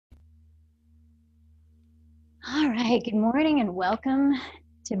All right, good morning and welcome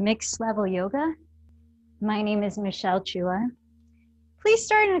to Mixed Level Yoga. My name is Michelle Chua. Please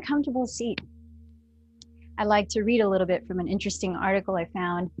start in a comfortable seat. I'd like to read a little bit from an interesting article I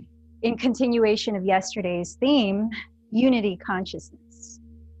found in continuation of yesterday's theme, Unity Consciousness.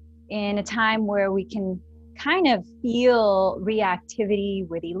 In a time where we can kind of feel reactivity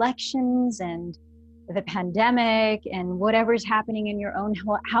with elections and the pandemic and whatever's happening in your own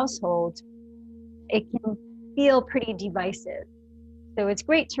household, it can feel pretty divisive. So it's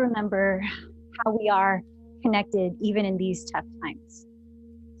great to remember how we are connected even in these tough times.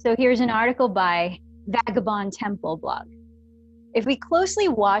 So here's an article by Vagabond Temple blog. If we closely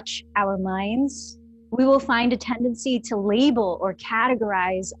watch our minds, we will find a tendency to label or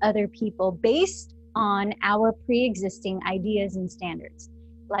categorize other people based on our pre-existing ideas and standards.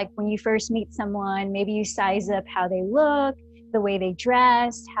 Like when you first meet someone, maybe you size up how they look, the way they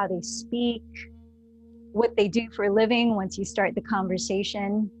dress, how they speak, what they do for a living once you start the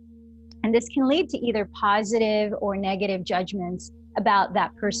conversation. And this can lead to either positive or negative judgments about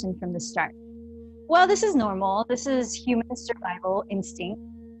that person from the start. Well, this is normal. This is human survival instinct.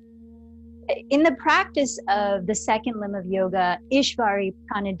 In the practice of the second limb of yoga, Ishvari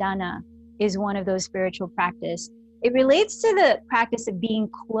Pranidhana is one of those spiritual practices. It relates to the practice of being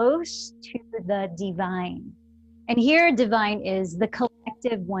close to the divine. And here, divine is the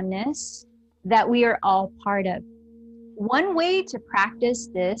collective oneness that we are all part of. One way to practice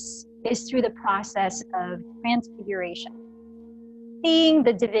this is through the process of transfiguration, seeing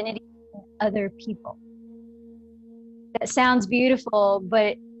the divinity in other people. That sounds beautiful,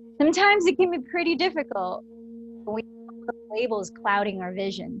 but sometimes it can be pretty difficult when we have labels clouding our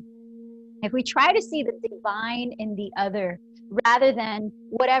vision. If we try to see the divine in the other, rather than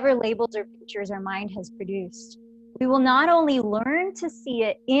whatever labels or pictures our mind has produced, we will not only learn to see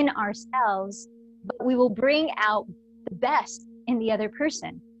it in ourselves, but we will bring out the best in the other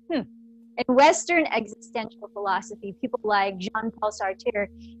person. In Western existential philosophy, people like Jean-Paul Sartre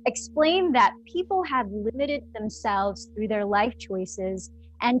explain that people have limited themselves through their life choices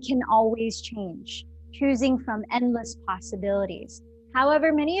and can always change, choosing from endless possibilities.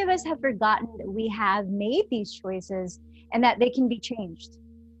 However, many of us have forgotten that we have made these choices and that they can be changed.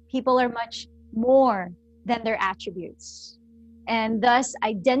 People are much more than their attributes. And thus,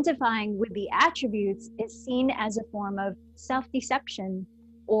 identifying with the attributes is seen as a form of self-deception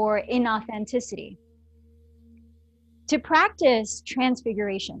or inauthenticity. To practice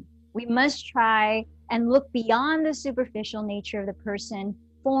transfiguration, we must try and look beyond the superficial nature of the person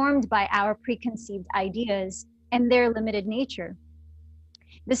formed by our preconceived ideas and their limited nature.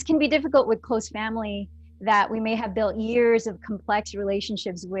 This can be difficult with close family that we may have built years of complex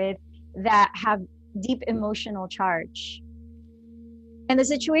relationships with that have deep emotional charge. And the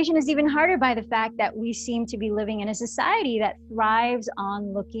situation is even harder by the fact that we seem to be living in a society that thrives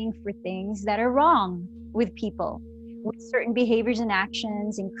on looking for things that are wrong with people, with certain behaviors and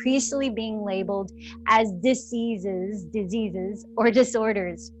actions increasingly being labeled as diseases, or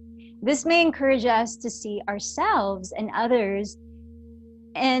disorders. This may encourage us to see ourselves and others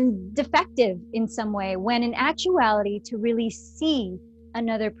and defective in some way, when in actuality, to really see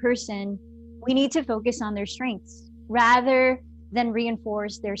another person, we need to focus on their strengths rather than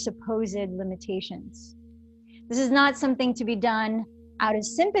reinforce their supposed limitations. This is not something to be done out of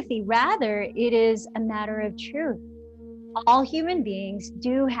sympathy. Rather, it is a matter of truth. All human beings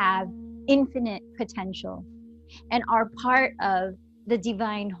do have infinite potential and are part of the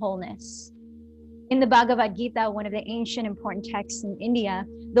divine wholeness. In the Bhagavad Gita, one of the ancient important texts in India,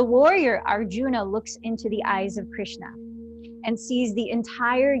 the warrior Arjuna looks into the eyes of Krishna and sees the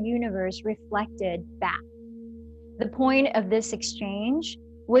entire universe reflected back. The point of this exchange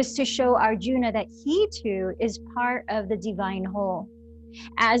was to show Arjuna that he too is part of the divine whole,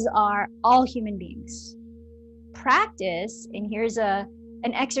 as are all human beings. Practice, and here's an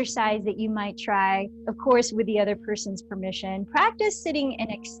exercise that you might try, of course, with the other person's permission. Practice sitting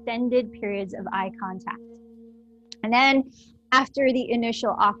in extended periods of eye contact. And then after the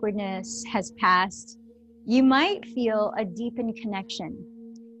initial awkwardness has passed, you might feel a deepened connection.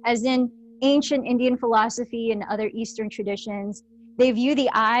 As in ancient Indian philosophy and other Eastern traditions, they view the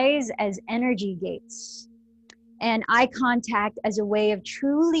eyes as energy gates and eye contact as a way of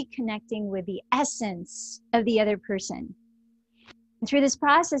truly connecting with the essence of the other person. And through this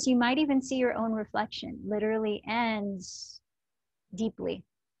process, you might even see your own reflection, literally and deeply.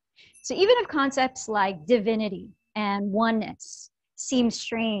 So even if concepts like divinity and oneness seem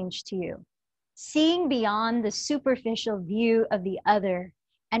strange to you, seeing beyond the superficial view of the other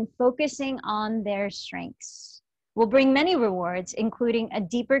and focusing on their strengths will bring many rewards, including a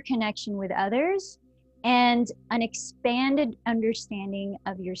deeper connection with others and an expanded understanding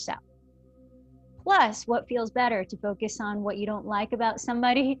of yourself. Plus, what feels better, to focus on what you don't like about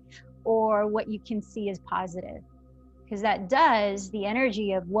somebody or what you can see as positive? Because that does, the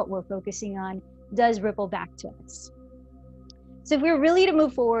energy of what we're focusing on does ripple back to us. So if we're really to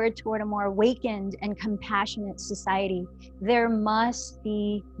move forward toward a more awakened and compassionate society, there must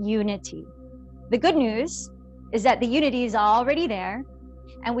be unity. The good news is that the unity is already there,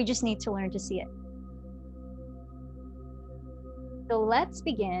 and we just need to learn to see it. So let's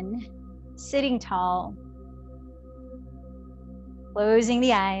begin sitting tall, closing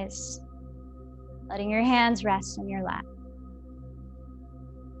the eyes, letting your hands rest on your lap.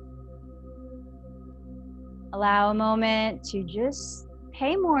 Allow a moment to just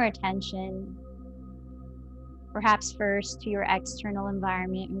pay more attention, perhaps first to your external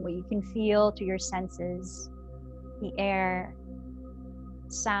environment and what you can feel through your senses, the air,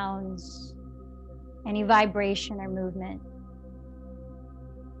 sounds, any vibration or movement.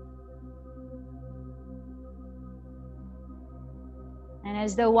 And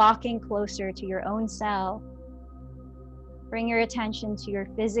as though walking closer to your own self, bring your attention to your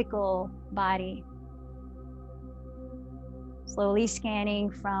physical body, slowly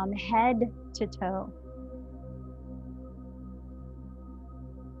scanning from head to toe.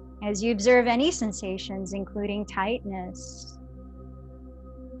 As you observe any sensations, including tightness,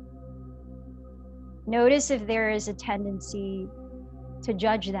 notice if there is a tendency to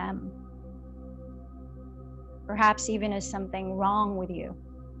judge them, perhaps even as something wrong with you.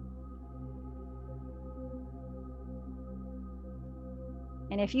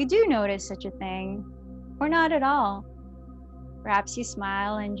 And if you do notice such a thing, or not at all, perhaps you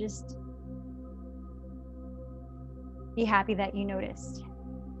smile and just be happy that you noticed.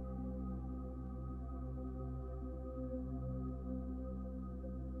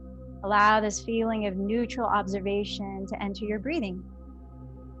 Allow this feeling of neutral observation to enter your breathing.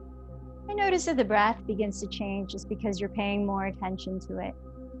 And notice if the breath begins to change just because you're paying more attention to it.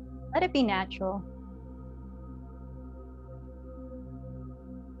 Let it be natural.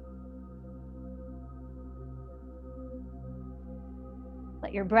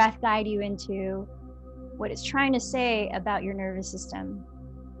 Let your breath guide you into what it's trying to say about your nervous system,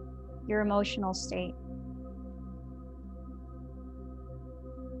 your emotional state,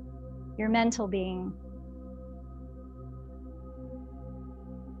 your mental being.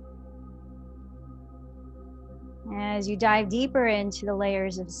 As you dive deeper into the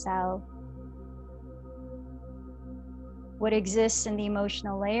layers of self, what exists in the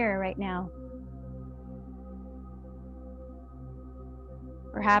emotional layer right now?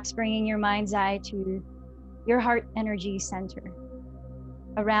 Perhaps bringing your mind's eye to your heart energy center,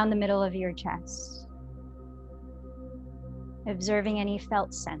 around the middle of your chest. Observing any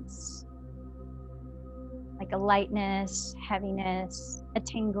felt sense, like a lightness, heaviness, a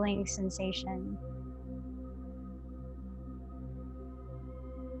tingling sensation.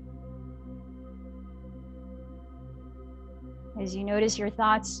 As you notice your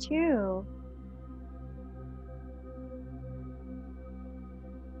thoughts too,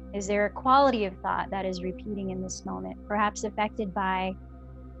 is there a quality of thought that is repeating in this moment, perhaps affected by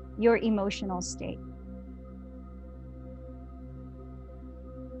your emotional state?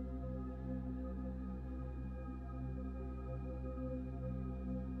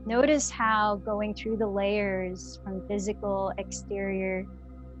 Notice how going through the layers from physical, exterior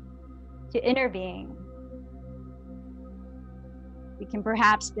to inner being, we can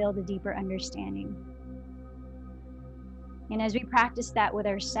perhaps build a deeper understanding. And as we practice that with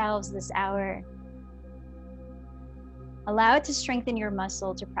ourselves this hour, allow it to strengthen your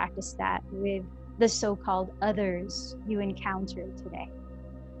muscle to practice that with the so-called others you encounter today.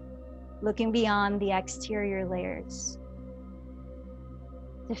 Looking beyond the exterior layers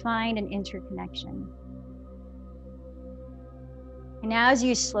to find an interconnection. And now as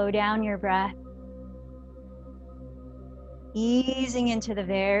you slow down your breath, easing into the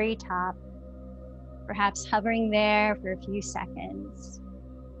very top, perhaps hovering there for a few seconds,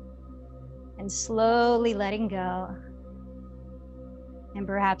 and slowly letting go, and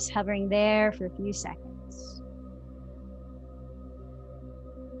perhaps hovering there for a few seconds.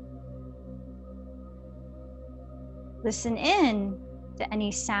 Listen in to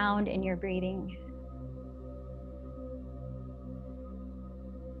any sound in your breathing.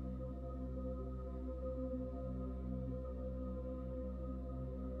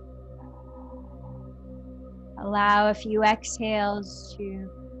 Allow a few exhales to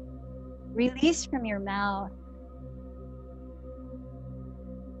release from your mouth.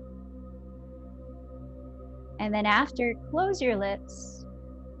 And then after, close your lips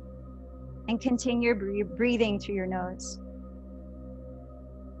And continue breathing through your nose.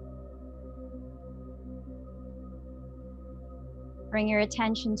 Bring your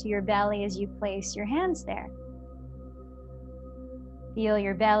attention to your belly as you place your hands there. Feel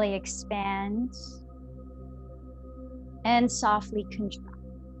your belly expand and softly contract.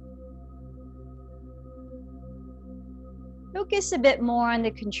 Focus a bit more on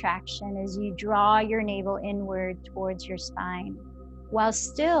the contraction as you draw your navel inward towards your spine, while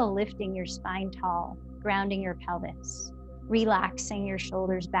still lifting your spine tall, grounding your pelvis, relaxing your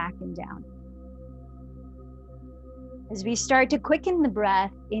shoulders back and down. As we start to quicken the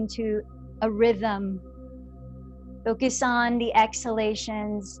breath into a rhythm, focus on the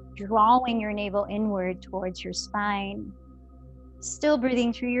exhalations, drawing your navel inward towards your spine, still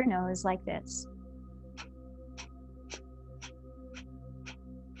breathing through your nose like this.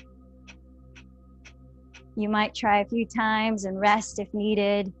 You might try a few times and rest if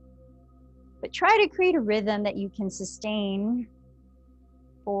needed, but try to create a rhythm that you can sustain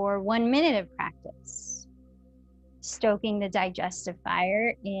for 1 minute of practice, stoking the digestive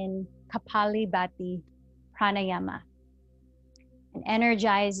fire in Kapalibhati pranayama, an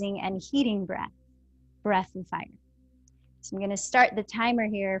energizing and heating breath of fire. So I'm going to start the timer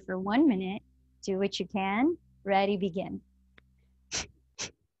here for 1 minute. Do what you can. Ready, begin.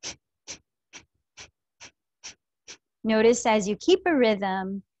 Notice as you keep a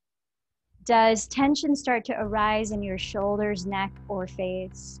rhythm, does tension start to arise in your shoulders, neck, or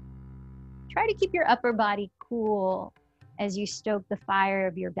face? Try to keep your upper body cool as you stoke the fire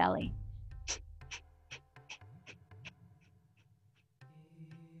of your belly.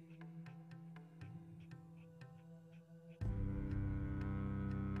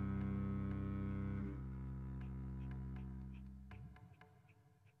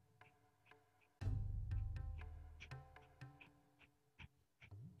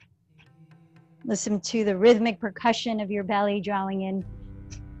 Listen to the rhythmic percussion of your belly drawing in.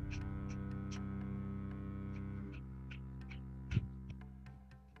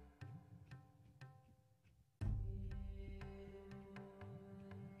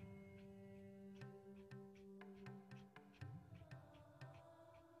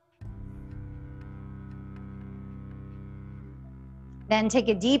 Then take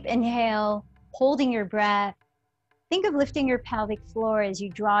a deep inhale, holding your breath. Think of lifting your pelvic floor as you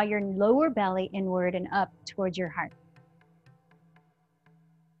draw your lower belly inward and up towards your heart.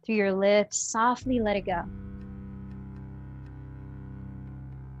 Through your lips, softly let it go.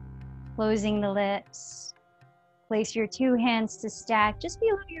 Closing the lips. Place your 2 hands to stack just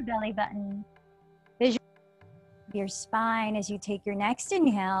below your belly button. Visualize your spine as you take your next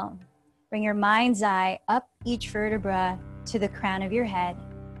inhale. Bring your mind's eye up each vertebra to the crown of your head.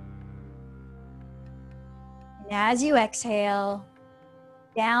 And as you exhale,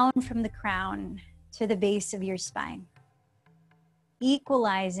 down from the crown to the base of your spine,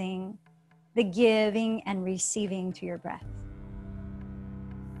 equalizing the giving and receiving to your breath.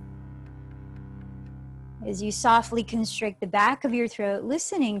 As you softly constrict the back of your throat,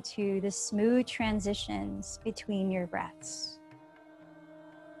 listening to the smooth transitions between your breaths.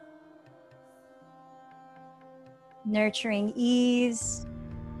 Nurturing ease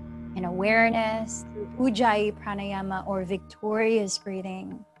and awareness through Ujjayi pranayama, or victorious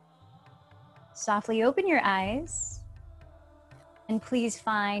breathing. Softly open your eyes and please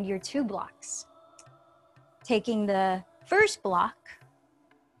find your 2 blocks. Taking the first block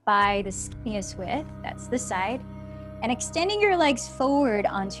by the skinniest width, that's the side, and extending your legs forward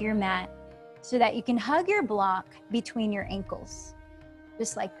onto your mat so that you can hug your block between your ankles,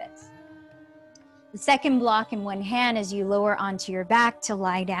 just like this. The second block in one hand as you lower onto your back to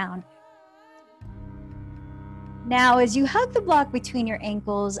lie down. Now, as you hug the block between your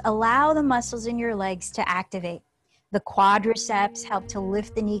ankles, allow the muscles in your legs to activate. The quadriceps help to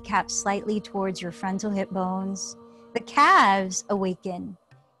lift the kneecaps slightly towards your frontal hip bones. The calves awaken.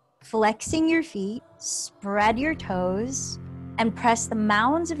 Flexing your feet, spread your toes, and press the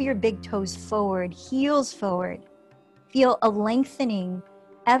mounds of your big toes forward, heels forward. Feel a lengthening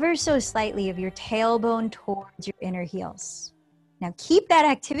ever so slightly of your tailbone towards your inner heels. Now keep that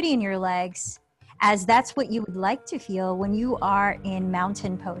activity in your legs, as that's what you would like to feel when you are in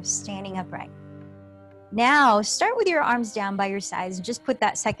mountain pose, standing upright. Now start with your arms down by your sides and just put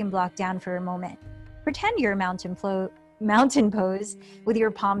that second block down for a moment. Pretend you're mountain pose with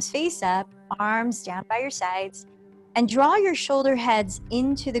your palms face up, arms down by your sides, and draw your shoulder heads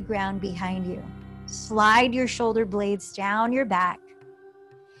into the ground behind you. Slide your shoulder blades down your back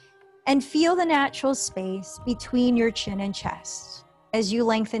and feel the natural space between your chin and chest as you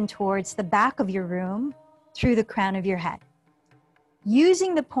lengthen towards the back of your room through the crown of your head.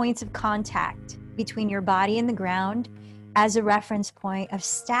 using the points of contact between your body and the ground as a reference point of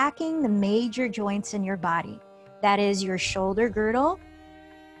stacking the major joints in your body. That is your shoulder girdle,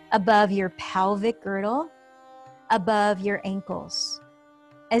 above your pelvic girdle, above your ankles,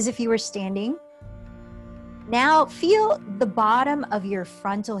 as if you were standing. Now feel the bottom of your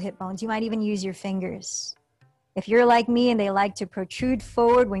frontal hip bones. You might even use your fingers. If you're like me and they like to protrude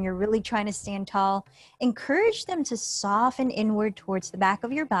forward when you're really trying to stand tall, encourage them to soften inward towards the back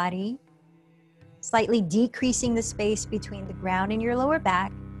of your body, slightly decreasing the space between the ground and your lower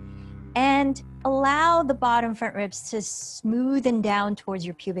back, and allow the bottom front ribs to smoothen down towards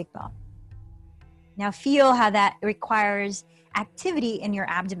your pubic bone. Now feel how that requires activity in your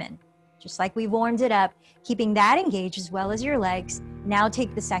abdomen. Just like we warmed it up, keeping that engaged as well as your legs. Now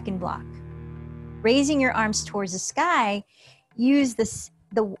take the second block. Raising your arms towards the sky, use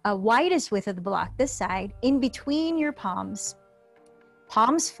the widest width of the block, this side, in between your palms,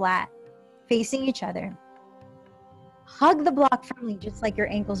 palms flat, facing each other. Hug the block firmly, just like your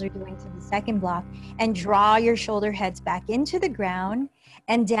ankles are doing to the second block, and draw your shoulder heads back into the ground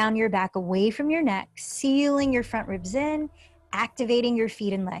and down your back away from your neck, sealing your front ribs in, activating your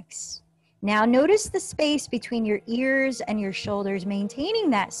feet and legs. Now notice the space between your ears and your shoulders,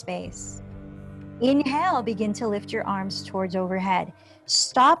 maintaining that space. Inhale, begin to lift your arms towards overhead,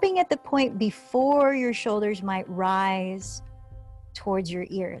 stopping at the point before your shoulders might rise towards your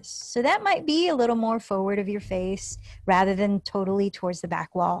ears. So that might be a little more forward of your face rather than totally towards the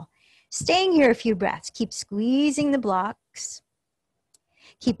back wall. Staying here a few breaths. Keep squeezing the blocks.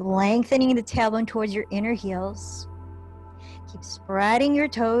 Keep lengthening the tailbone towards your inner heels. Keep spreading your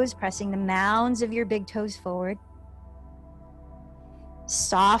toes, pressing the mounds of your big toes forward.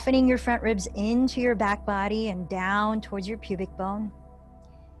 Softening your front ribs into your back body and down towards your pubic bone.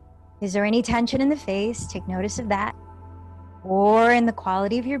 Is there any tension in the face? Take notice of that. Or in the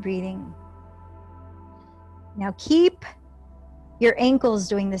quality of your breathing. Now keep your ankles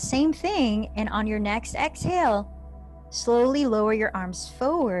doing the same thing, and on your next exhale, slowly lower your arms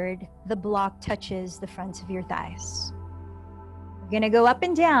forward. The block touches the fronts of your thighs. We're going to go up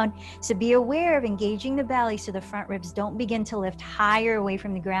and down, so be aware of engaging the belly so the front ribs don't begin to lift higher away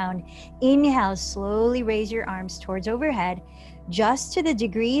from the ground. Inhale, slowly raise your arms towards overhead, just to the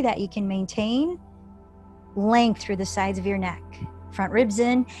degree that you can maintain length through the sides of your neck. Front ribs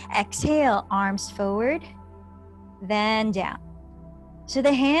in. Exhale, arms forward, then down. So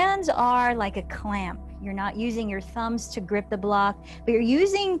the hands are like a clamp. You're not using your thumbs to grip the block, but you're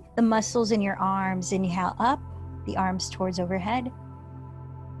using the muscles in your arms. Inhale up, the arms towards overhead.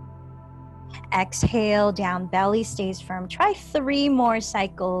 Exhale, down, belly stays firm. Try 3 more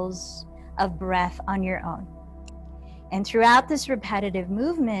cycles of breath on your own. And throughout this repetitive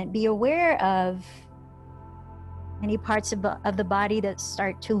movement, be aware of any parts of the body that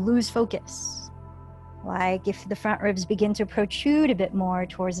start to lose focus. Like if the front ribs begin to protrude a bit more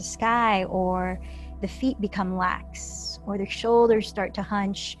towards the sky, or the feet become lax, or the shoulders start to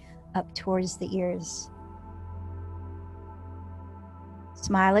hunch up towards the ears.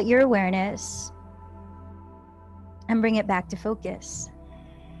 Smile at your awareness and bring it back to focus.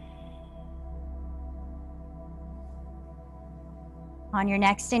 On your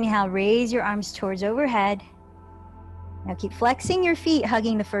next inhale, raise your arms towards overhead. Now keep flexing your feet,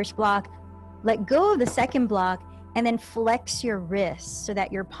 hugging the first block. Let go of the second block, and then flex your wrists so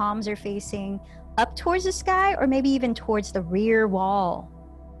that your palms are facing up towards the sky, or maybe even towards the rear wall.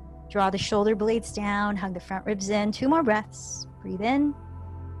 Draw the shoulder blades down, hug the front ribs in. 2 more breaths. Breathe in.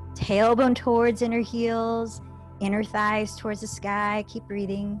 Tailbone towards inner heels, inner thighs towards the sky. Keep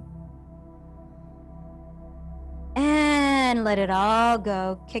breathing. And let it all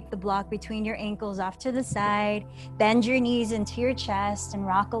go. Kick the block between your ankles off to the side. Bend your knees into your chest and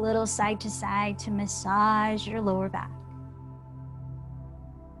rock a little side to side to massage your lower back.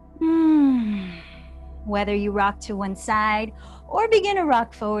 Whether you rock to one side or begin to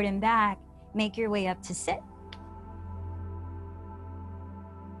rock forward and back, make your way up to sit.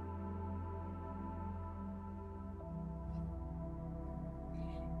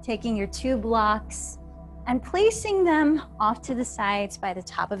 Taking your 2 blocks and placing them off to the sides by the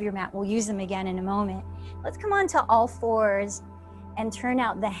top of your mat. We'll use them again in a moment. Let's come on to all fours and turn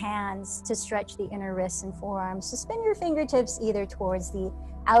out the hands to stretch the inner wrists and forearms. So spin your fingertips either towards the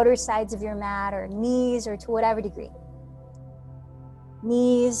outer sides of your mat or knees, or to whatever degree.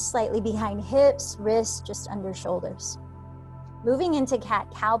 Knees slightly behind hips, wrists just under shoulders. Moving into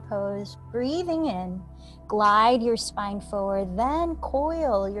cat-cow pose, breathing in, glide your spine forward, then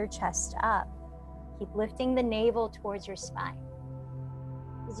coil your chest up. Keep lifting the navel towards your spine.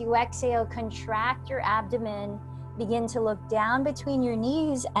 As you exhale, contract your abdomen, Begin to look down between your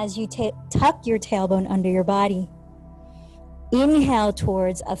knees as you tuck your tailbone under your body. Inhale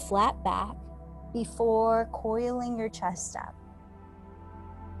towards a flat back before coiling your chest up.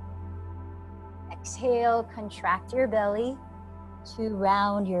 Exhale, contract your belly to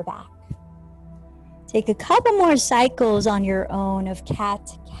round your back. Take a couple more cycles on your own of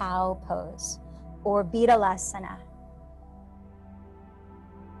cat-cow pose or Biralasana.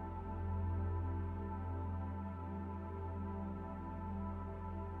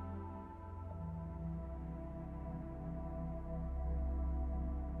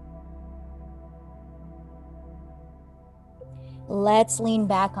 Let's lean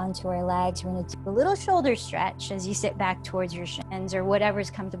back onto our legs. We're going to do a little shoulder stretch as you sit back towards your shins or whatever's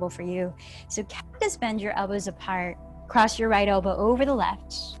comfortable for you. So cactus, bend your elbows apart. Cross your right elbow over the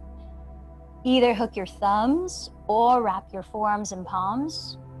left. Either hook your thumbs or wrap your forearms and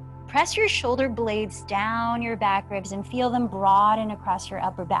palms. Press your shoulder blades down your back ribs and feel them broaden across your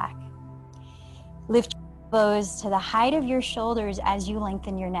upper back. Lift your elbows to the height of your shoulders as you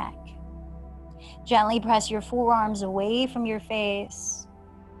lengthen your neck. Gently press your forearms away from your face.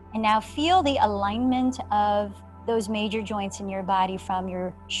 And now feel the alignment of those major joints in your body from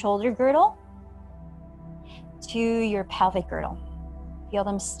your shoulder girdle to your pelvic girdle. Feel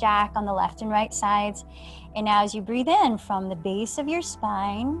them stack on the left and right sides. And now as you breathe in from the base of your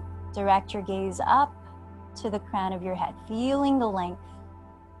spine, direct your gaze up to the crown of your head, feeling the length.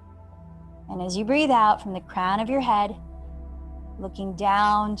 And as you breathe out from the crown of your head, looking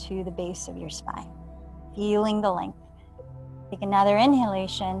down to the base of your spine, feeling the length. Take another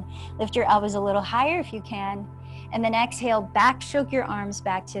inhalation. Lift your elbows a little higher if you can. And then exhale, back stroke your arms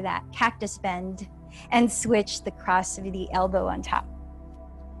back to that cactus bend and switch the cross of the elbow on top.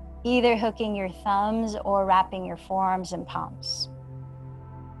 Either hooking your thumbs or wrapping your forearms and palms.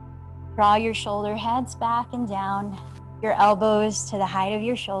 Draw your shoulder heads back and down, your elbows to the height of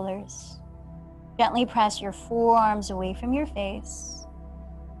your shoulders. Gently press your forearms away from your face.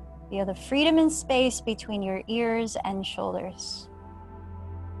 Feel the freedom and space between your ears and shoulders.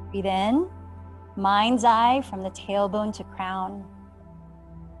 Breathe in, mind's eye from the tailbone to crown.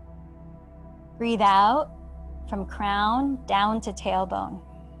 Breathe out from crown down to tailbone.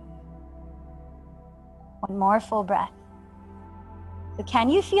 One more full breath. So can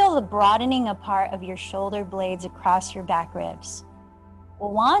you feel the broadening apart of your shoulder blades across your back ribs?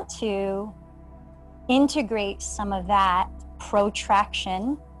 We'll want to integrate some of that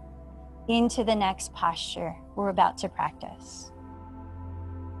protraction into the next posture we're about to practice.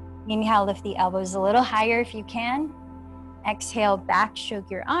 Inhale, lift the elbows a little higher if you can. Exhale, back stroke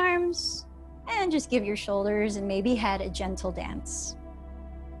your arms and just give your shoulders and maybe head a gentle dance.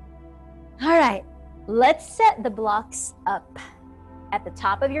 All right, let's set the blocks up at the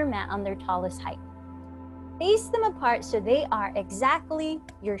top of your mat on their tallest height. Face them apart so they are exactly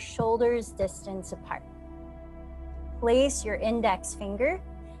your shoulders distance apart. Place your index finger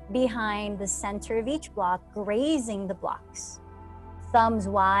behind the center of each block, grazing the blocks. Thumbs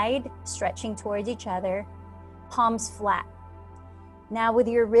wide, stretching towards each other, palms flat. Now with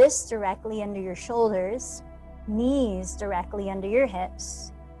your wrists directly under your shoulders, knees directly under your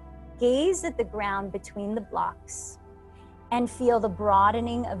hips, gaze at the ground between the blocks and feel the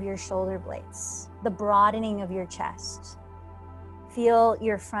broadening of your shoulder blades, the broadening of your chest. Feel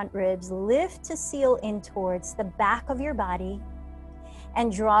your front ribs lift to seal in towards the back of your body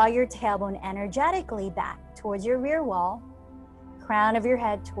and draw your tailbone energetically back towards your rear wall, crown of your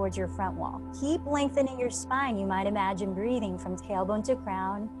head towards your front wall. Keep lengthening your spine. You might imagine breathing from tailbone to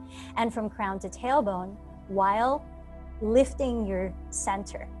crown and from crown to tailbone while lifting your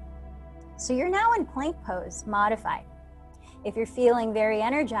center. So you're now in plank pose, modified. If you're feeling very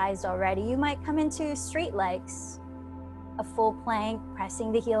energized already, you might come into straight legs, a full plank,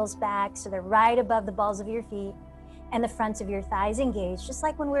 pressing the heels back so they're right above the balls of your feet and the fronts of your thighs engaged, just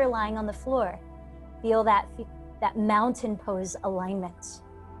like when we were lying on the floor. Feel that mountain pose alignment.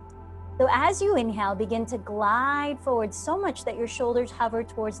 So as you inhale, begin to glide forward so much that your shoulders hover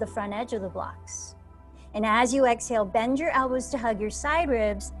towards the front edge of the blocks. And as you exhale, bend your elbows to hug your side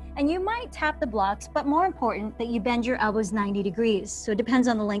ribs, and you might tap the blocks, but more important that you bend your elbows 90 degrees. So it depends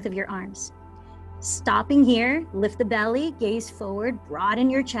on the length of your arms. Stopping here, lift the belly, gaze forward, broaden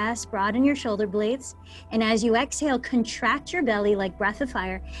your chest, broaden your shoulder blades. And as you exhale, contract your belly like breath of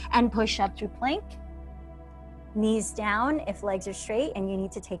fire and push up through plank. Knees down if legs are straight and you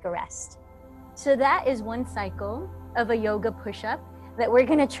need to take a rest. So that is one cycle of a yoga push-up that we're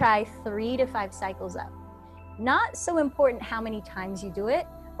gonna try 3 to 5 cycles of. Not so important how many times you do it,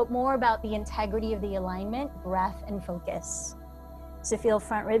 but more about the integrity of the alignment, breath, and focus. So feel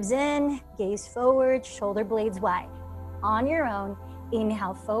front ribs in, gaze forward, shoulder blades wide. On your own,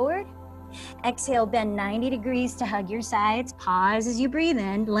 inhale forward. Exhale, bend 90 degrees to hug your sides. Pause as you breathe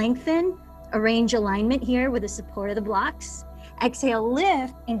in, lengthen, arrange alignment here with the support of the blocks. Exhale,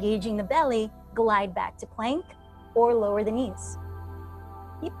 lift, engaging the belly, glide back to plank or lower the knees.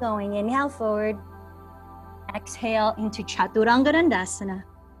 Keep going, inhale forward. Exhale into Chaturanga Dandasana.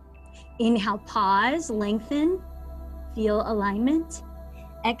 Inhale, pause, lengthen, feel alignment.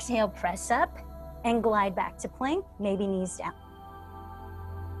 Exhale, press up and glide back to plank, maybe knees down.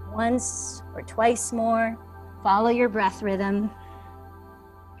 Once or twice more, follow your breath rhythm.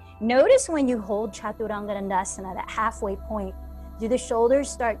 Notice when you hold Chaturanga Dandasana, that halfway point, do the shoulders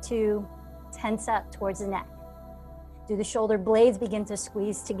start to tense up towards the neck? Do the shoulder blades begin to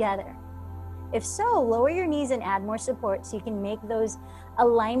squeeze together? If so, lower your knees and add more support so you can make those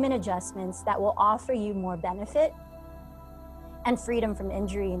alignment adjustments that will offer you more benefit and freedom from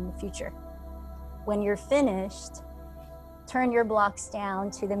injury in the future. When you're finished, turn your blocks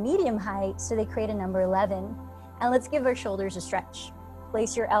down to the medium height so they create a number 11. And let's give our shoulders a stretch.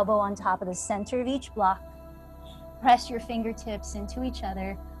 Place your elbow on top of the center of each block. Press your fingertips into each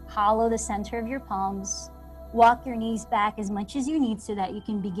other. Hollow the center of your palms. Walk your knees back as much as you need so that you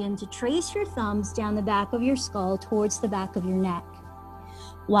can begin to trace your thumbs down the back of your skull towards the back of your neck,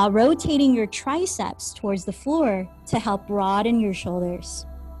 while rotating your triceps towards the floor to help broaden your shoulders.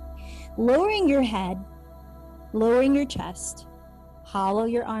 Lowering your head, lowering your chest, hollow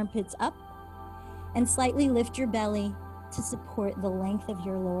your armpits up, and slightly lift your belly to support the length of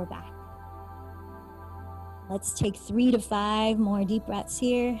your lower back. Let's take 3 to 5 more deep breaths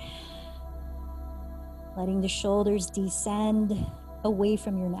here. Letting the shoulders descend away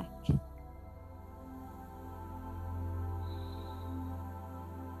from your neck.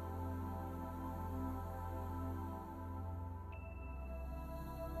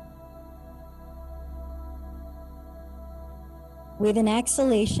 With an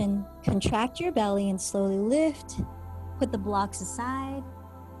exhalation, contract your belly and slowly lift. Put the blocks aside.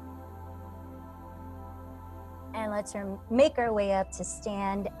 And let's make our way up to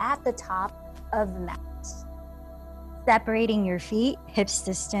stand at the top of the mat. Separating your feet, hips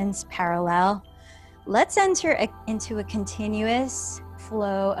distance parallel. Let's enter into a continuous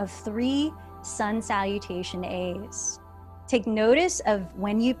flow of 3 sun salutation A's. Take notice of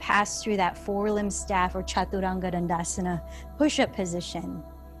when you pass through that 4-limb staff or Chaturanga Dandasana push-up position.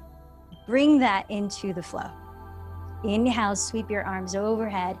 Bring that into the flow. Inhale, sweep your arms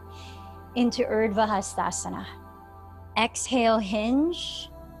overhead into Urdhva Hastasana. Exhale, hinge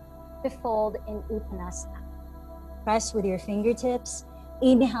to fold in Uttanasana. Press with your fingertips.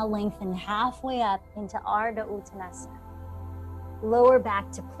 Inhale, lengthen halfway up into Ardha Uttanasana. Lower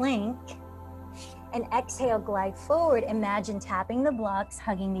back to plank. And exhale, glide forward. Imagine tapping the blocks,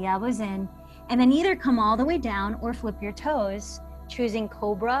 hugging the elbows in, and then either come all the way down or flip your toes, choosing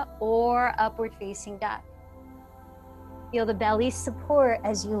cobra or upward facing dog. Feel the belly support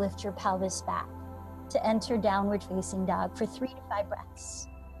as you lift your pelvis back to enter downward facing dog for 3 to 5 breaths.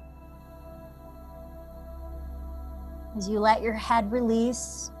 As you let your head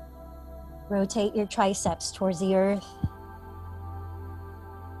release, rotate your triceps towards the earth.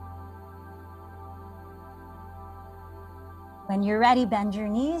 When you're ready, bend your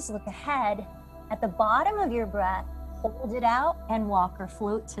knees, look ahead. At the bottom of your breath, hold it out and walk or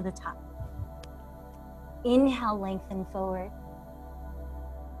float to the top. Inhale, lengthen forward.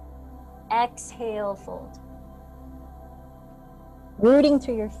 Exhale, fold. Rooting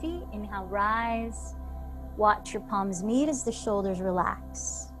through your feet, inhale, rise. Watch your palms meet as the shoulders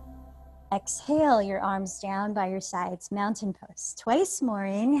relax. Exhale, your arms down by your sides, mountain pose. Twice more,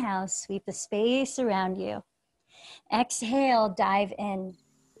 inhale, sweep the space around you. Exhale, dive in.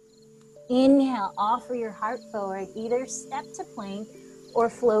 Inhale, offer your heart forward, either step to plank or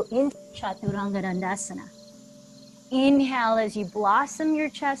float into Chaturanga Dandasana. Inhale as you blossom your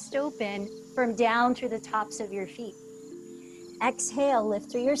chest open from down through the tops of your feet. Exhale,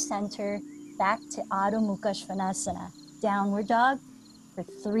 lift through your center, back to Adho Mukha Svanasana, downward dog for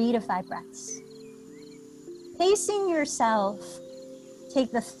 3 to 5 breaths. Pacing yourself,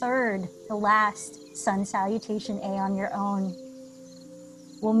 take the 3rd, the last sun salutation A on your own.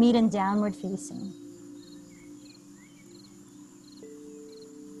 We'll meet in downward facing.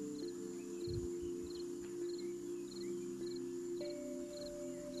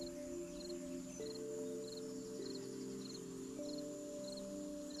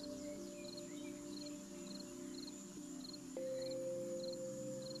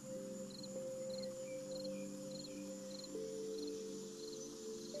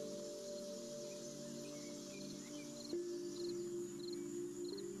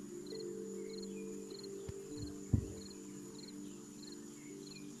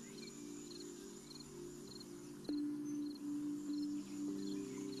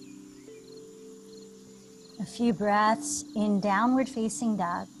 A few breaths in downward facing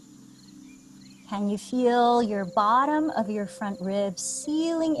dog. Can you feel your bottom of your front ribs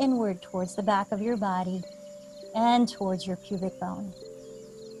sealing inward towards the back of your body and towards your pubic bone,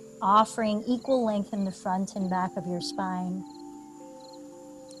 offering equal length in the front and back of your spine.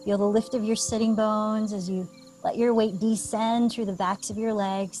 Feel the lift of your sitting bones as you let your weight descend through the backs of your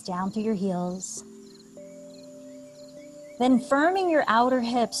legs, down through your heels. Then firming your outer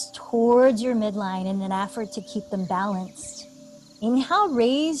hips towards your midline in an effort to keep them balanced. Inhale,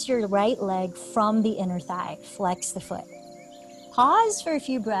 raise your right leg from the inner thigh, flex the foot. Pause for a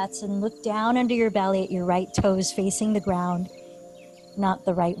few breaths and look down under your belly at your right toes facing the ground, not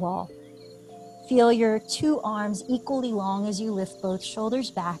the right wall. Feel your two arms equally long as you lift both shoulders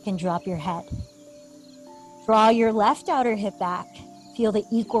back and drop your head. Draw your left outer hip back. Feel the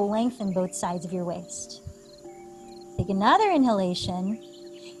equal length in both sides of your waist. Take another inhalation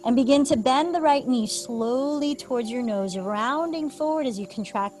and begin to bend the right knee slowly towards your nose, rounding forward as you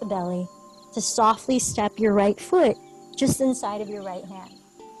contract the belly to softly step your right foot just inside of your right hand.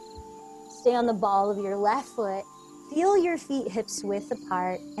 Stay on the ball of your left foot. Feel your feet hips width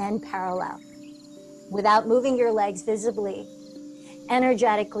apart and parallel. Without moving your legs visibly,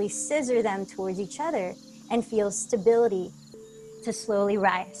 energetically scissor them towards each other and feel stability to slowly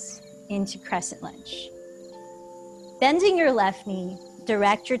rise into crescent lunge. Bending your left knee,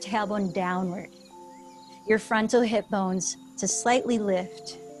 direct your tailbone downward, your frontal hip bones to slightly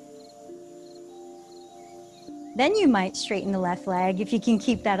lift. Then you might straighten the left leg if you can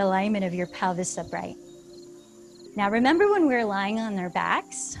keep that alignment of your pelvis upright. Now remember when we're lying on our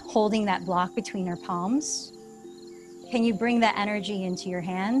backs, holding that block between our palms? Can you bring that energy into your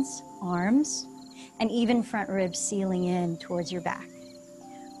hands, arms, and even front ribs sealing in towards your back,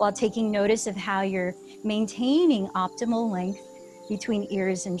 while taking notice of how you're maintaining optimal length between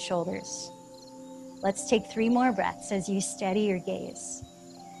ears and shoulders. Let's take 3 more breaths as you steady your gaze.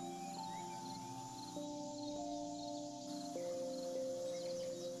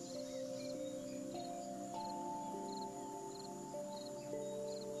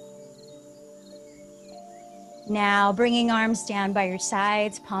 Now bringing arms down by your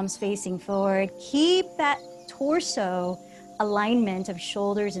sides, palms facing forward. Keep that torso alignment of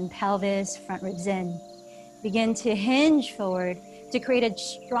shoulders and pelvis, front ribs in. Begin to hinge forward to create a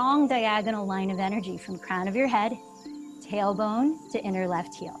strong diagonal line of energy from crown of your head, tailbone to inner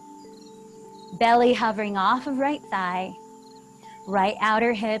left heel. Belly hovering off of right thigh, right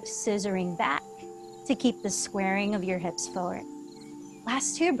outer hip scissoring back to keep the squaring of your hips forward.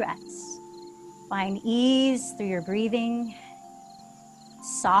 Last 2 breaths. Find ease through your breathing.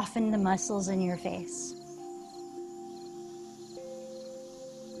 Soften the muscles in your face.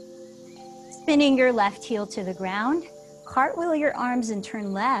 Spinning your left heel to the ground, cartwheel your arms and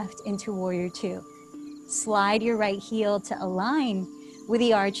turn left into Warrior 2. Slide your right heel to align with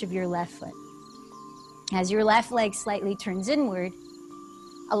the arch of your left foot. As your left leg slightly turns inward,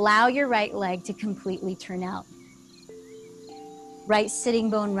 allow your right leg to completely turn out. Right sitting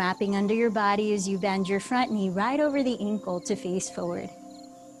bone wrapping under your body as you bend your front knee right over the ankle to face forward.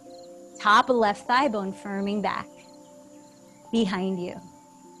 Top of left thigh bone firming back behind you.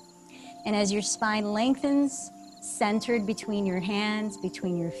 And as your spine lengthens, centered between your hands,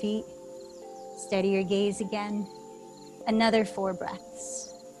 between your feet, steady your gaze again. Another 4 breaths.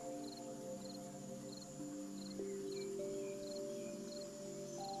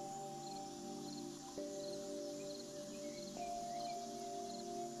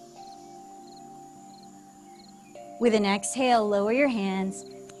 With an exhale, lower your hands.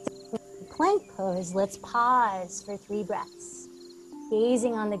 Plank pose, let's pause for 3 breaths.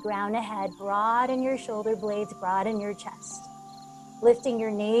 Gazing on the ground ahead, broaden your shoulder blades, broaden your chest. Lifting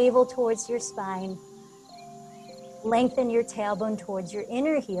your navel towards your spine. Lengthen your tailbone towards your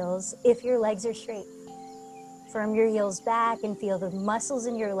inner heels if your legs are straight. Firm your heels back and feel the muscles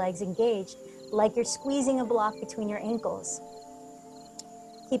in your legs engaged like you're squeezing a block between your ankles.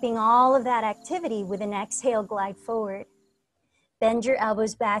 Keeping all of that activity with an exhale, glide forward. Bend your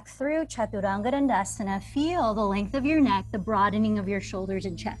elbows back through Chaturanga Dandasana. Feel the length of your neck, the broadening of your shoulders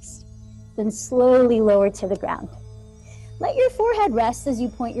and chest. Then slowly lower to the ground. Let your forehead rest as you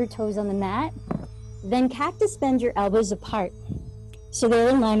point your toes on the mat. Then cactus bend your elbows apart so they're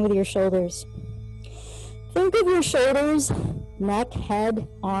in line with your shoulders. Think of your shoulders, neck, head,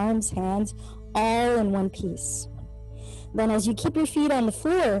 arms, hands, all in one piece. Then as you keep your feet on the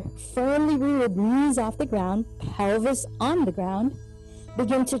floor, firmly rooted, knees off the ground, pelvis on the ground,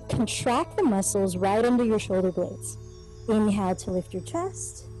 begin to contract the muscles right under your shoulder blades. Inhale to lift your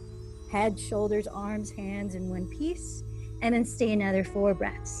chest, head, shoulders, arms, hands in one piece, and then stay another 4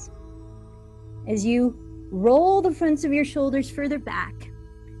 breaths. As you Roll the fronts of your shoulders further back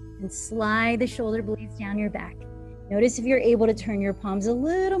and slide the shoulder blades down your back. Notice if you're able to turn your palms a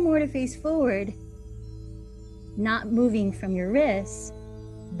little more to face forward, not moving from your wrists,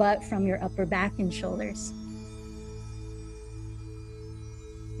 but from your upper back and shoulders.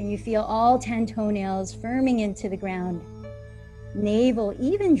 And you feel all 10 toenails firming into the ground. Navel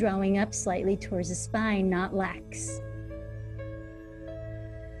even drawing up slightly towards the spine, not lax.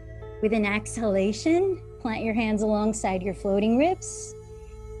 With an exhalation, plant your hands alongside your floating ribs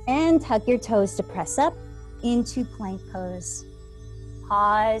and tuck your toes to press up into plank pose.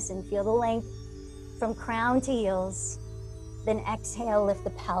 Pause and feel the length from crown to heels. Then exhale, lift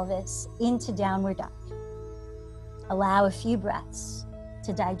the pelvis into downward dog. Allow a few breaths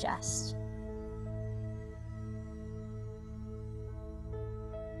to digest.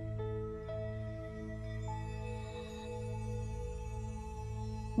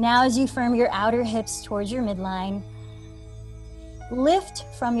 Now as you firm your outer hips towards your midline, lift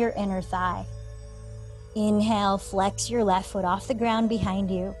from your inner thigh. Inhale, flex your left foot off the ground behind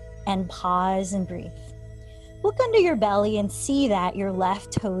you and pause and breathe. Look under your belly and see that your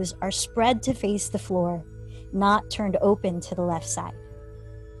left toes are spread to face the floor, not turned open to the left side.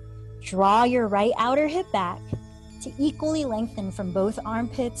 Draw your right outer hip back to equally lengthen from both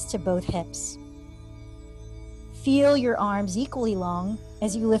armpits to both hips. Feel your arms equally long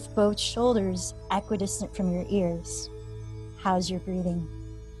as you lift both shoulders equidistant from your ears. How's your breathing?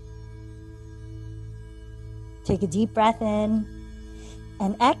 Take a deep breath in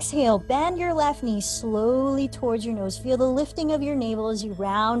and exhale. Bend your left knee slowly towards your nose. Feel the lifting of your navel as you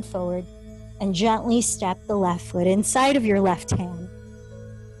round forward and gently step the left foot inside of your left hand.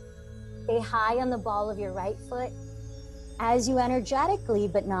 Stay high on the ball of your right foot as you energetically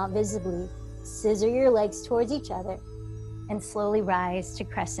but not visibly scissor your legs towards each other and slowly rise to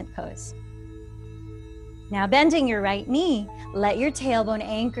crescent pose. Now bending your right knee, let your tailbone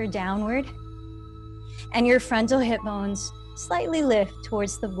anchor downward and your frontal hip bones slightly lift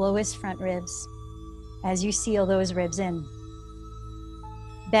towards the lowest front ribs as you seal those ribs in.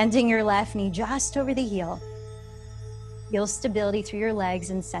 Bending your left knee just over the heel. Feel stability through your legs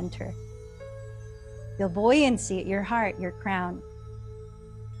and center. Feel buoyancy at your heart, your crown.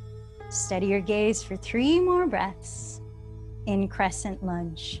 Steady your gaze for 3 more breaths in crescent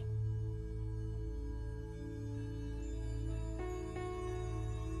lunge.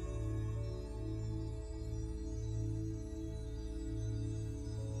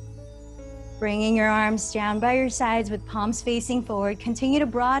 Bringing your arms down by your sides with palms facing forward, continue to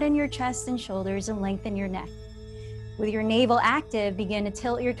broaden your chest and shoulders and lengthen your neck. With your navel active, begin to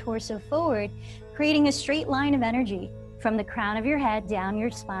tilt your torso forward, creating a straight line of energy from the crown of your head down your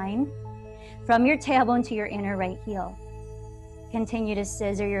spine, from your tailbone to your inner right heel. Continue to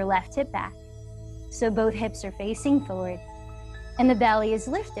scissor your left hip back so both hips are facing forward and the belly is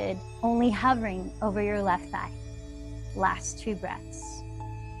lifted, only hovering over your left thigh. Last 2 breaths.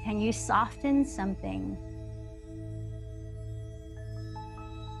 Can you soften something?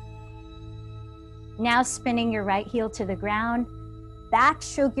 Now spinning your right heel to the ground, back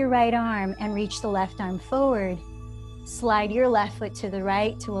stroke your right arm and reach the left arm forward. Slide your left foot to the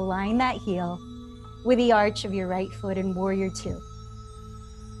right to align that heel with the arch of your right foot in Warrior 2.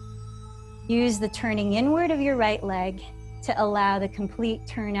 Use the turning inward of your right leg to allow the complete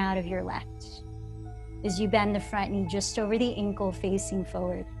turn out of your left as you bend the front knee just over the ankle facing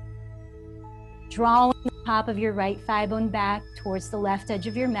forward. Drawing the top of your right thigh bone back towards the left edge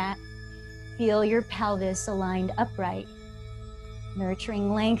of your mat. Feel your pelvis aligned upright,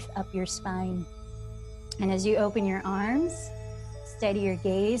 nurturing length up your spine. And as you open your arms, steady your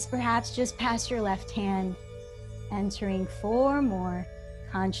gaze, perhaps just past your left hand, entering 4 more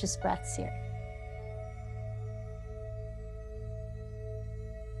conscious breaths here.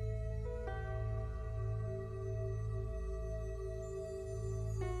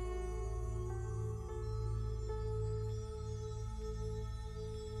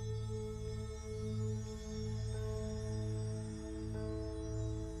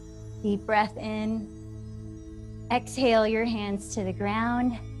 Deep breath in. Exhale your hands to the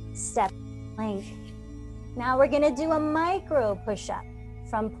ground. Step plank. Now we're gonna do a micro push-up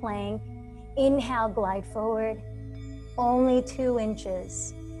from plank. Inhale, glide forward. Only 2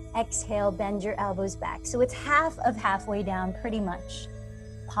 inches. Exhale, bend your elbows back. So it's half of halfway down, pretty much.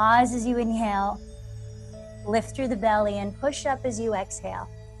 Pause as you inhale. Lift through the belly and push up as you exhale.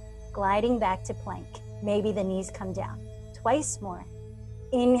 Gliding back to plank. Maybe the knees come down. Twice more.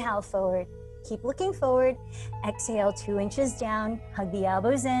 Inhale forward, keep looking forward. Exhale 2 inches down, hug the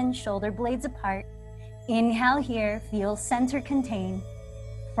elbows in, shoulder blades apart. Inhale here, feel center contain.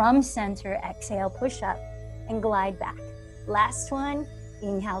 From center, exhale, push up. and glide back. Last one,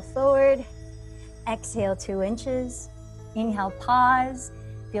 inhale forward, exhale 2 inches. Inhale, pause,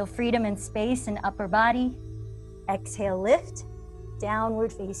 feel freedom and space in upper body. Exhale, lift,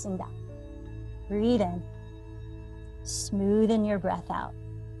 downward facing dog. Breathe in, smoothen your breath out.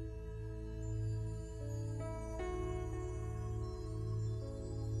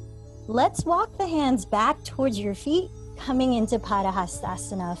 Let's walk the hands back towards your feet, coming into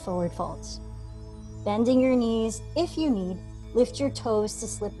Padahastasana, forward folds. Bending your knees if you need, lift your toes to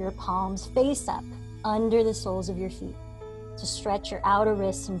slip your palms face up under the soles of your feet to stretch your outer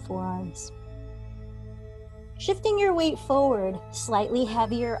wrists and forearms. Shifting your weight forward, slightly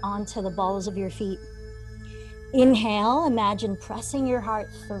heavier onto the balls of your feet. Inhale, imagine pressing your heart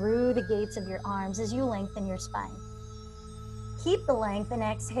through the gates of your arms as you lengthen your spine. Keep the length and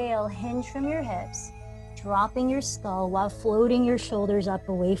exhale, hinge from your hips, dropping your skull while floating your shoulders up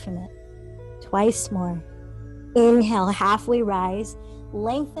away from it. Twice more. Inhale, halfway rise,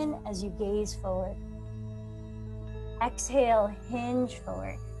 lengthen as you gaze forward. Exhale, hinge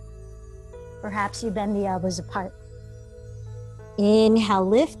forward. Perhaps you bend the elbows apart. Inhale,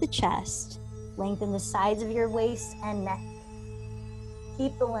 lift the chest, lengthen the sides of your waist and neck.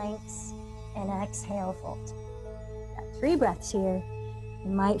 Keep the lengths and exhale, fold. 3 breaths here.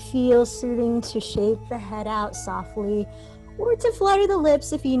 You might feel soothing to shake the head out softly or to flutter the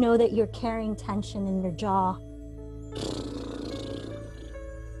lips if you know that you're carrying tension in your jaw.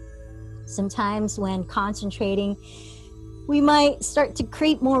 Sometimes when concentrating, we might start to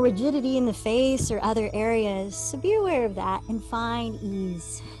create more rigidity in the face or other areas. So be aware of that and find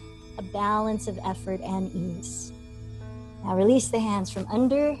ease, a balance of effort and ease. Now release the hands from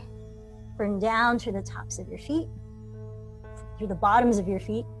under, bring down to the tops of your feet, through the bottoms of your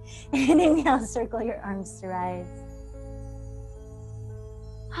feet, and inhale, circle your arms to rise.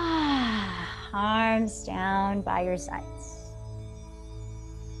 Arms down by your sides.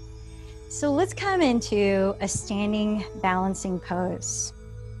 So let's come into a standing balancing pose.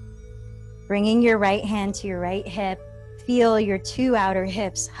 Bringing your right hand to your right hip, feel your 2 outer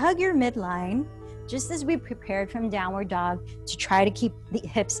hips hug your midline, just as we prepared from downward dog to try to keep the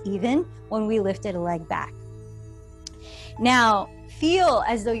hips even when we lifted a leg back. Now, feel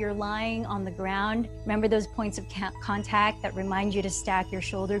as though you're lying on the ground. Remember those points of contact that remind you to stack your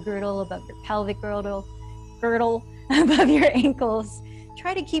shoulder girdle above your pelvic girdle above your ankles.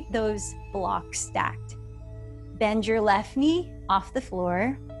 Try to keep those blocks stacked. Bend your left knee off the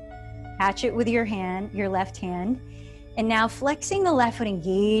floor. Catch it with your hand, your left hand. And now flexing the left foot,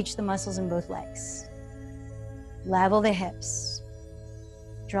 engage the muscles in both legs. Level the hips.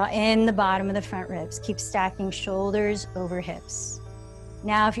 Draw in the bottom of the front ribs. Keep stacking shoulders over hips.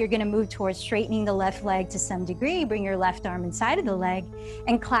 Now, if you're gonna move towards straightening the left leg to some degree, bring your left arm inside of the leg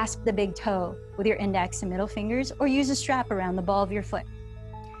and clasp the big toe with your index and middle fingers, or use a strap around the ball of your foot.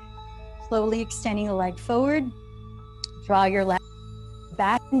 Slowly extending the leg forward. Draw your left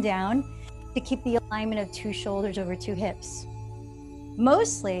back and down to keep the alignment of 2 shoulders over 2 hips.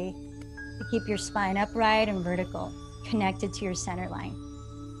 Mostly to keep your spine upright and vertical, connected to your center line.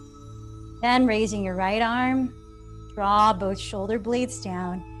 Then raising your right arm, draw both shoulder blades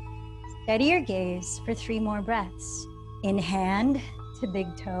down. Steady your gaze for 3 more breaths. In hand to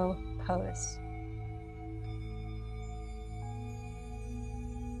big toe pose.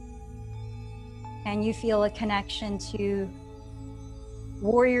 And you feel a connection to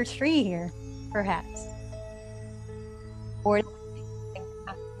warrior 3 here, perhaps. Or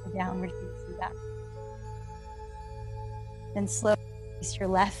downward facing dog. Then slowly release your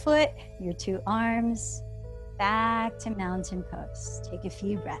left foot, your 2 arms, back to mountain pose. Take a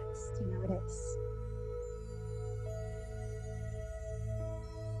few breaths to notice.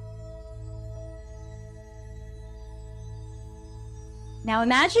 Now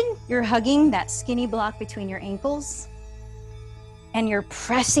imagine you're hugging that skinny block between your ankles and you're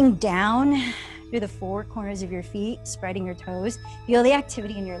pressing down through the 4 corners of your feet, spreading your toes. Feel the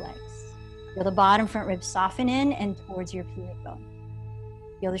activity in your legs. Feel the bottom front ribs soften in and towards your pubic bone.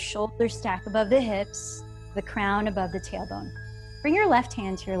 Feel the shoulders stack above the hips, the crown above the tailbone. Bring your left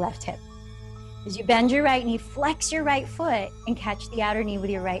hand to your left hip. As you bend your right knee, flex your right foot and catch the outer knee with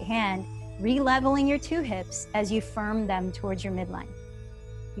your right hand, re-leveling your 2 hips as you firm them towards your midline.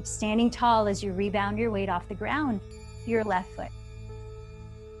 Keep standing tall as you rebound your weight off the ground to your left foot.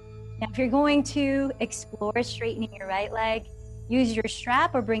 Now, if you're going to explore straightening your right leg, use your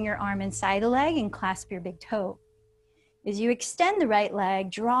strap or bring your arm inside the leg and clasp your big toe. As you extend the right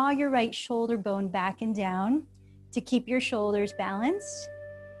leg, draw your right shoulder bone back and down to keep your shoulders balanced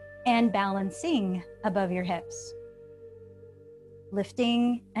and balancing above your hips.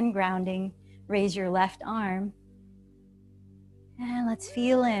 Lifting and grounding, Raise your left arm. And let's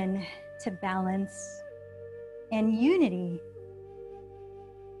feel in to balance and unity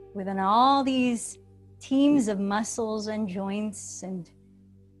within all these teams of muscles and joints and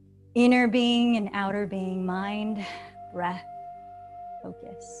inner being and outer being, mind, breath,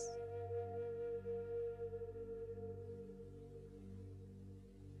 focus.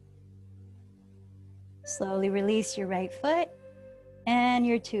 Slowly release your right foot and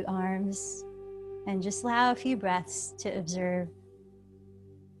your two arms, and just allow a few breaths to observe.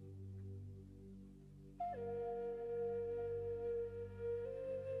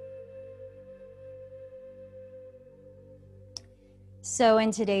 So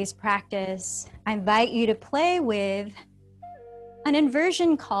in today's practice, I invite you to play with an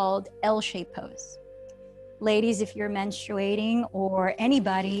inversion called L-shaped pose. Ladies, if you're menstruating, or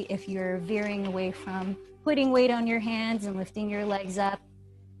anybody, if you're veering away from putting weight on your hands and lifting your legs up,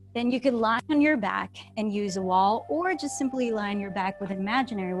 then you could lie on your back and use a wall, or just simply lie on your back with an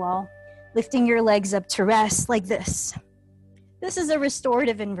imaginary wall, lifting your legs up to rest like this. This is a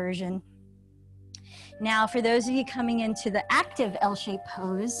restorative inversion. Now, for those of you coming into the active L-shaped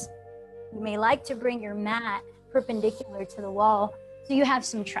pose, you may like to bring your mat perpendicular to the wall so you have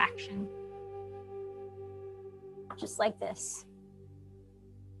some traction. Just like this.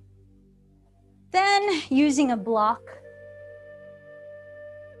 Then, using a block,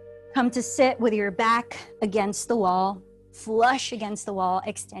 come to sit with your back against the wall, flush against the wall,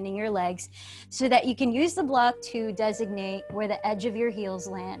 extending your legs so that you can use the block to designate where the edge of your heels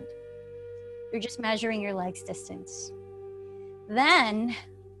land. You're just measuring your legs distance. Then,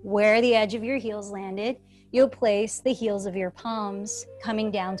 where the edge of your heels landed, you'll place the heels of your palms coming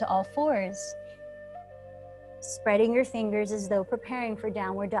down to all fours, spreading your fingers as though preparing for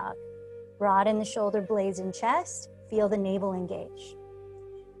downward dog. Broaden the shoulder blades and chest, feel the navel engage.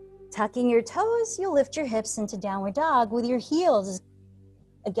 Tucking your toes, you'll lift your hips into downward dog with your heels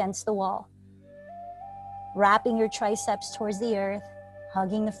against the wall. Wrapping your triceps towards the earth,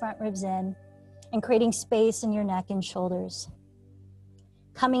 hugging the front ribs in, and creating space in your neck and shoulders.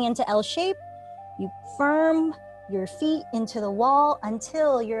 Coming into L shape, you firm your feet into the wall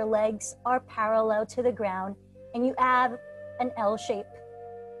until your legs are parallel to the ground and you have an L shape.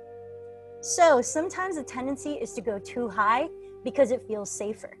 So sometimes the tendency is to go too high because it feels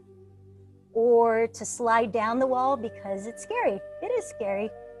safer, or to slide down the wall because it's scary. It is scary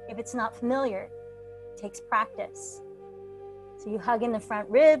if it's not familiar. It takes practice. So you hug in the front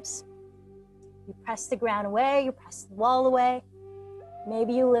ribs, you press the ground away, you press the wall away.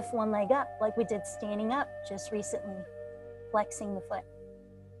 Maybe you lift one leg up like we did standing up just recently, flexing the foot.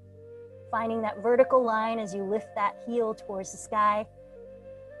 Finding that vertical line as you lift that heel towards the sky.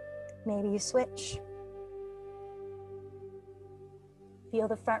 Maybe you switch. Feel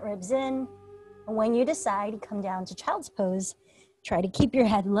the front ribs in. And when you decide, you come down to child's pose. Try to keep your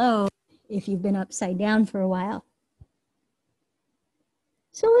head low if you've been upside down for a while.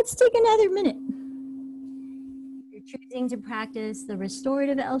 So let's take another minute. If you're choosing to practice the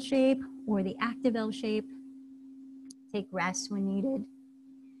restorative L shape or the active L shape, take rest when needed.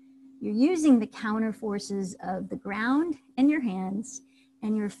 You're using the counter forces of the ground and your hands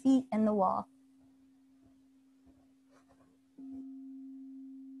and your feet and the wall.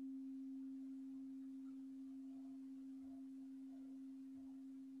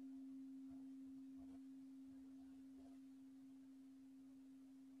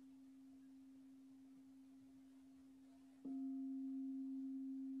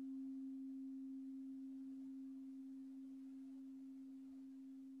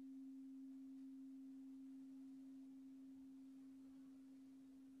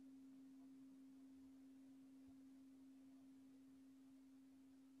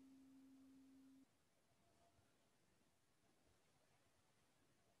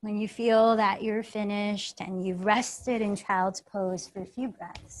 When you feel that you're finished and you've rested in child's pose for a few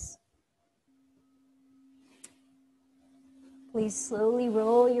breaths, please slowly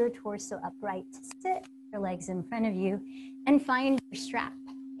roll your torso upright to sit, your legs in front of you, and find your strap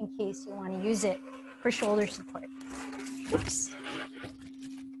in case you want to use it for shoulder support. Oops.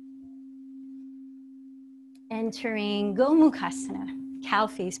 Entering Gomukhasana, cow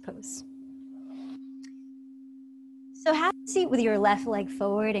face pose. So have a seat with your left leg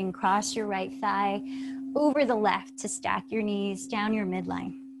forward and cross your right thigh over the left to stack your knees down your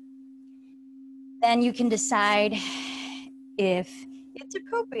midline. Then you can decide if it's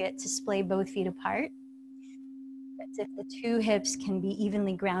appropriate to splay both feet apart. That's if the two hips can be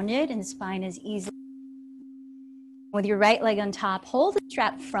evenly grounded and the spine is easy. With your right leg on top, hold the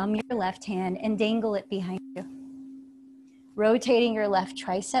strap from your left hand and dangle it behind you. Rotating your left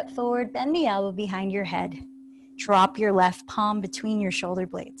tricep forward, bend the elbow behind your head. Drop your left palm between your shoulder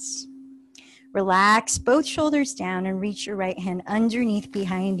blades. Relax both shoulders down and reach your right hand underneath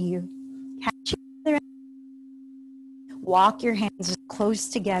behind you. Catch your other hand. Walk your hands close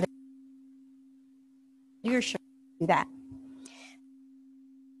together. Your shoulders, do that.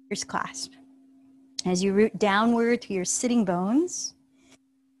 Here's clasp. As you root downward to your sitting bones,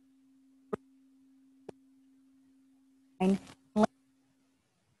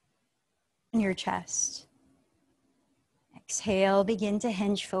 in your chest. Exhale, begin to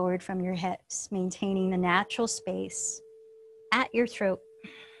hinge forward from your hips, maintaining the natural space at your throat.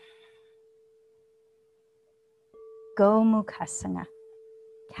 Gomukhasana,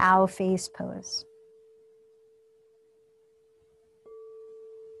 cow face pose.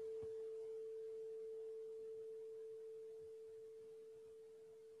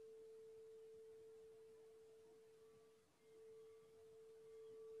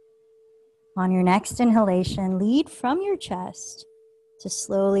 On your next inhalation, lead from your chest to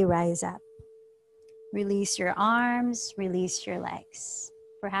slowly rise up. Release your arms, release your legs.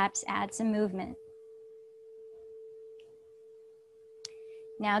 Perhaps add some movement.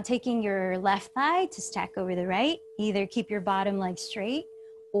 Now taking your left thigh to stack over the right, either keep your bottom leg straight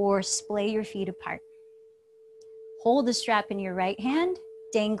or splay your feet apart. Hold the strap in your right hand,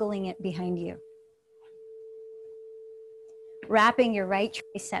 dangling it behind you. Wrapping your right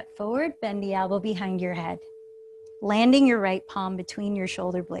tricep forward, bend the elbow behind your head. Landing your right palm between your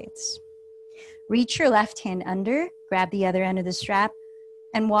shoulder blades. Reach your left hand under, grab the other end of the strap,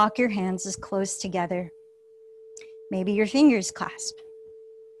 and walk your hands as close together. Maybe your fingers clasp.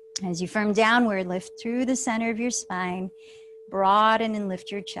 As you firm downward, lift through the center of your spine, broaden and lift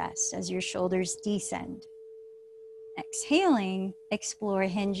your chest as your shoulders descend. Exhaling, explore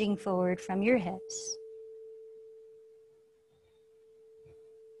hinging forward from your hips.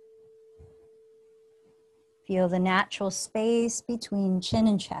 Feel the natural space between chin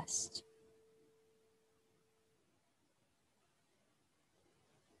and chest.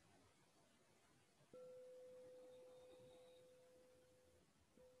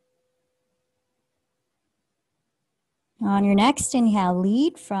 On your next inhale,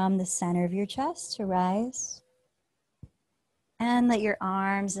 lead from the center of your chest to rise. And let your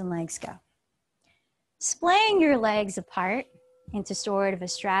arms and legs go. Splaying your legs apart into sort of a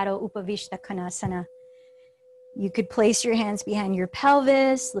straddle Upavishta Konasana. You could place your hands behind your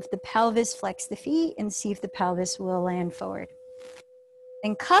pelvis, lift the pelvis, flex the feet, and see if the pelvis will land forward.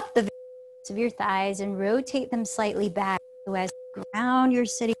 Then cup the of your thighs and rotate them slightly back so as you ground you're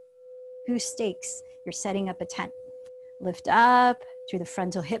sitting 2 stakes. You're setting up a tent. Lift up through the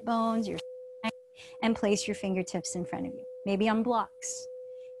frontal hip bones, your spine, and place your fingertips in front of you, maybe on blocks.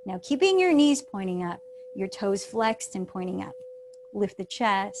 Now keeping your knees pointing up, your toes flexed and pointing up. Lift the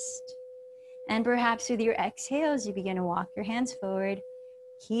chest. And perhaps with your exhales, you begin to walk your hands forward,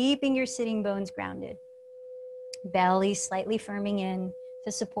 keeping your sitting bones grounded. Belly slightly firming in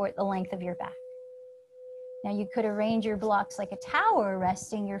to support the length of your back. Now you could arrange your blocks like a tower,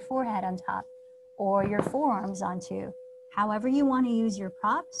 resting your forehead on top or your forearms onto. However you want to use your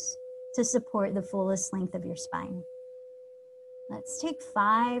props to support the fullest length of your spine. Let's take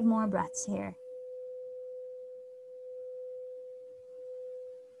 5 more breaths here.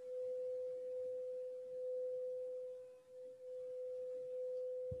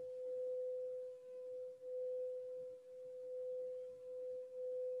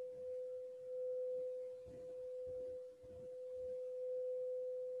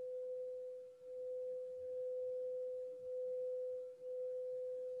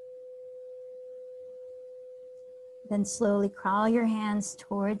 Then slowly crawl your hands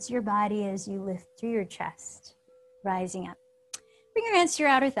towards your body as you lift through your chest, rising up. Bring your hands to your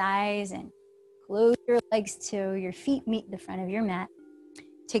outer thighs and close your legs till your feet meet the front of your mat.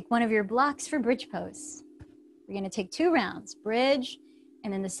 Take one of your blocks for bridge pose. We're going to take 2 rounds, bridge,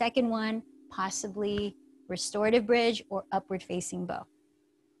 and then the second one, possibly restorative bridge or upward facing bow,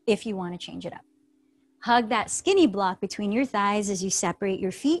 if you want to change it up. Hug that skinny block between your thighs as you separate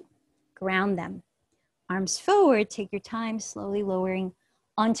your feet, ground them. Arms forward, take your time, slowly lowering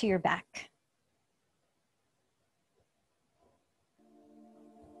onto your back.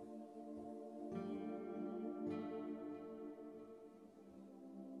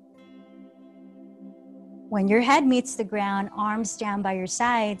 When your head meets the ground, arms down by your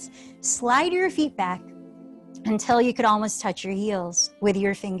sides, slide your feet back until you could almost touch your heels with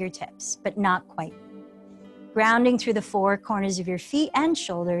your fingertips, but not quite. Grounding through the 4 corners of your feet and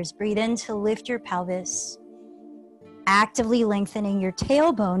shoulders, breathe in to lift your pelvis, actively lengthening your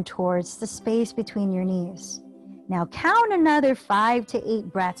tailbone towards the space between your knees. Now count another 5 to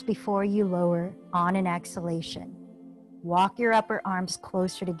 8 breaths before you lower on an exhalation. Walk your upper arms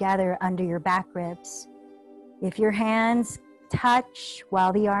closer together under your back ribs. If your hands touch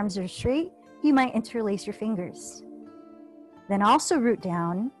while the arms are straight, you might interlace your fingers. Then also root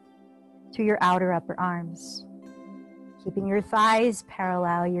down to your outer upper arms, keeping your thighs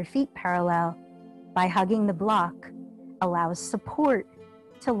parallel, your feet parallel. By hugging the block, allows support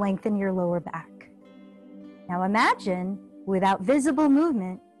to lengthen your lower back. Now imagine, without visible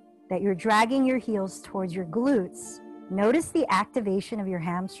movement, that you're dragging your heels towards your glutes. Notice the activation of your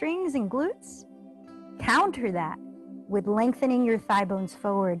hamstrings and glutes. Counter that with lengthening your thigh bones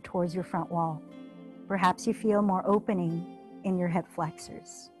forward towards your front wall. Perhaps you feel more opening in your hip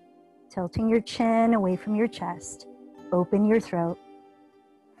flexors. Tilting your chin away from your chest. Open your throat.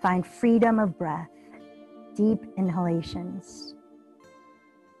 Find freedom of breath. Deep inhalations.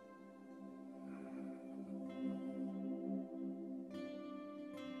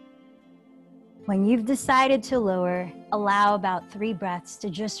 When you've decided to lower, allow about 3 breaths to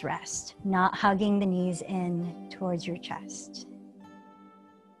just rest, not hugging the knees in towards your chest.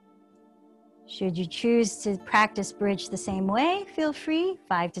 Should you choose to practice bridge the same way, feel free,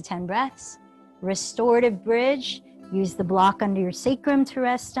 5 to 10 breaths. Restorative bridge, use the block under your sacrum to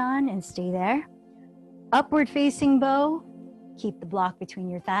rest on and stay there. Upward facing bow, keep the block between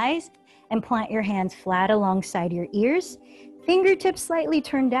your thighs and plant your hands flat alongside your ears, fingertips slightly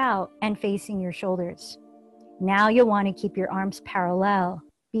turned out and facing your shoulders. Now you'll want to keep your arms parallel.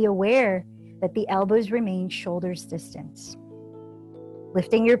 Be aware that the elbows remain shoulders distance.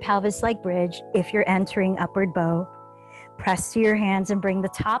 Lifting your pelvis like bridge if you're entering upward bow. Press to your hands and bring the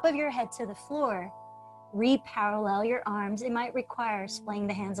top of your head to the floor. Re-parallel your arms. It might require splaying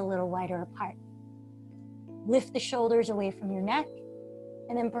the hands a little wider apart. Lift the shoulders away from your neck,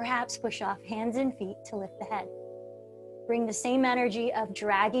 and then perhaps push off hands and feet to lift the head. Bring the same energy of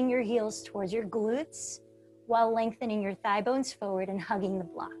dragging your heels towards your glutes while lengthening your thigh bones forward and hugging the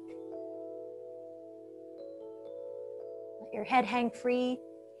block. Let your head hang free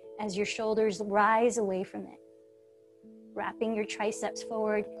as your shoulders rise away from it. Wrapping your triceps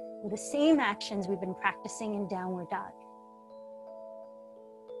forward with the same actions we've been practicing in downward dog.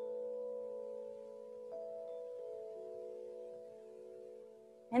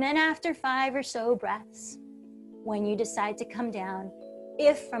 And then after 5 or so breaths, when you decide to come down,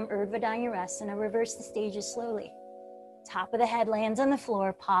 if from Urdhva Dhanurasana, reverse the stages slowly. Top of the head lands on the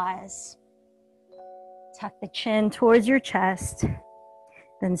floor, pause. Tuck the chin towards your chest,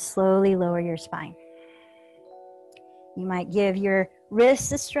 then slowly lower your spine. You might give your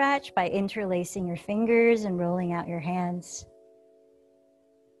wrists a stretch by interlacing your fingers and rolling out your hands.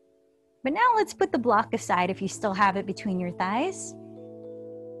 But now let's put the block aside if you still have it between your thighs.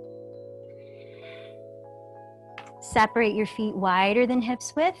 Separate your feet wider than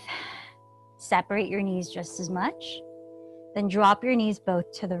hips width. Separate your knees just as much. Then drop your knees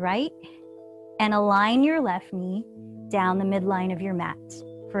both to the right and align your left knee down the midline of your mat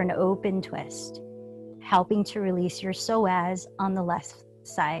for an open twist, helping to release your psoas on the left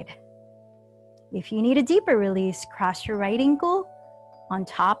side. If you need a deeper release, cross your right ankle on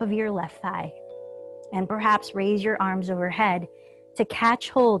top of your left thigh and perhaps raise your arms overhead to catch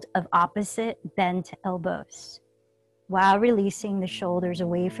hold of opposite bent elbows, while releasing the shoulders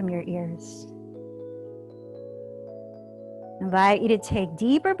away from your ears. I invite you to take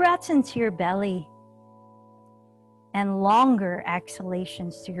deeper breaths into your belly and longer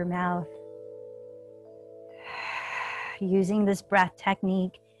exhalations to your mouth. Using this breath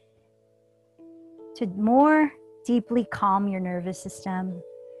technique to more deeply calm your nervous system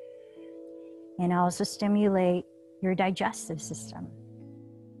and also stimulate your digestive system.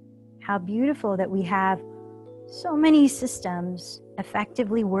 How beautiful that we have so many systems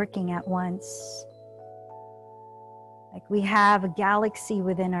effectively working at once. Like we have a galaxy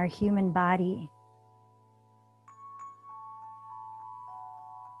within our human body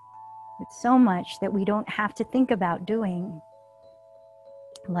with so much that we don't have to think about doing,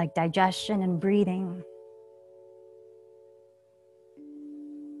 like digestion and breathing.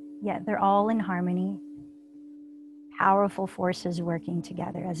 Yet they're all in harmony, powerful forces working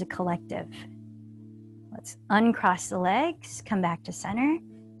together as a collective. Let's uncross the legs, come back to center,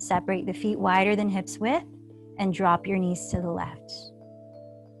 separate the feet wider than hips width, and drop your knees to the left.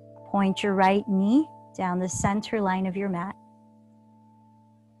 Point your right knee down the center line of your mat.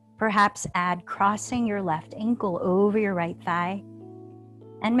 Perhaps add crossing your left ankle over your right thigh,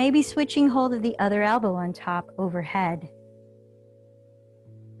 and maybe switching hold of the other elbow on top overhead.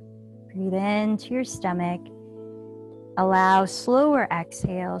 Breathe into your stomach. Allow slower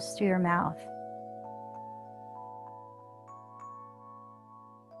exhales through your mouth.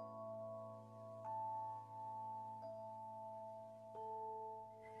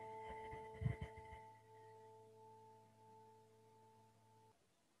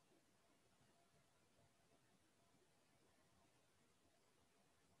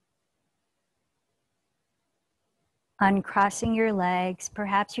 Uncrossing your legs,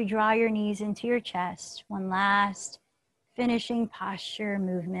 perhaps you draw your knees into your chest. One last finishing posture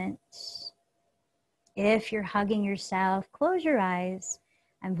movement. If you're hugging yourself, close your eyes.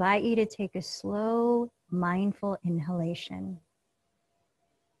 I invite you to take a slow, mindful inhalation,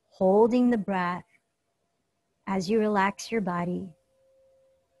 holding the breath as you relax your body.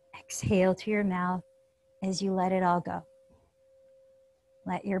 Exhale to your mouth as you let it all go.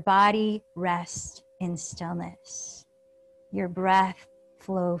 Let your body rest in stillness. Your breath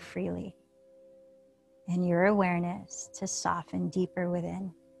flow freely, and your awareness to soften deeper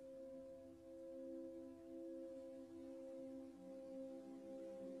within.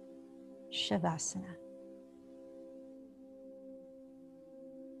 Shavasana.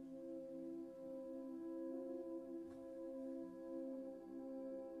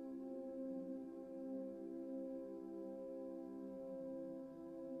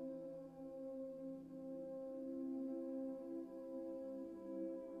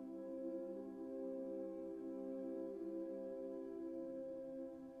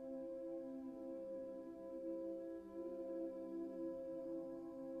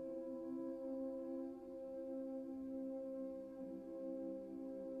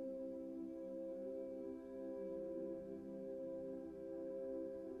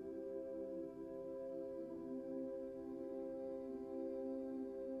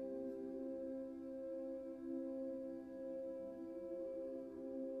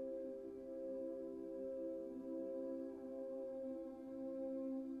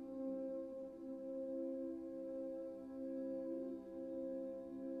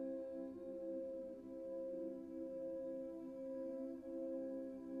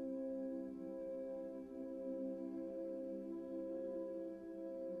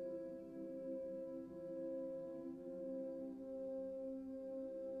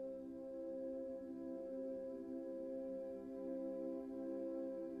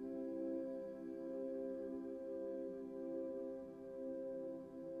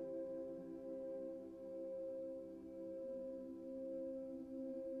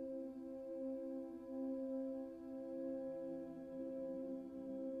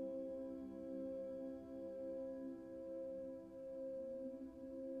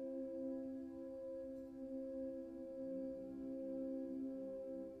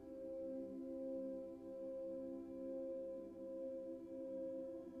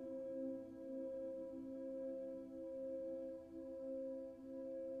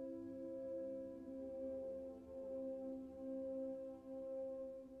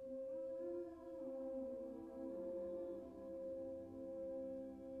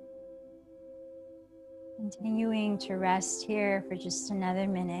 Continuing to rest here for just another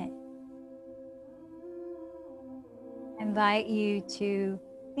minute. I invite you to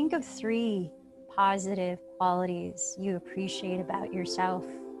think of 3 positive qualities you appreciate about yourself.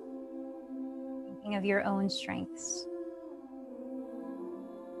 Thinking of your own strengths.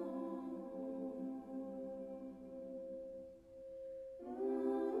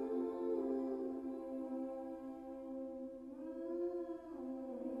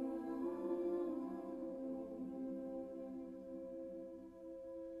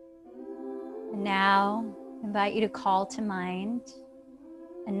 And now, I invite you to call to mind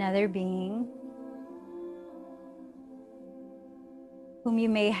another being whom you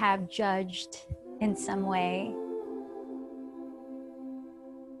may have judged in some way,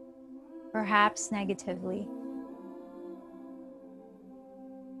 perhaps negatively.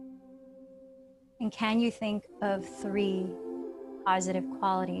 And can you think of 3 positive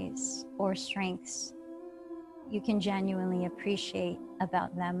qualities or strengths you can genuinely appreciate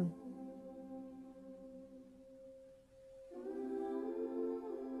about them?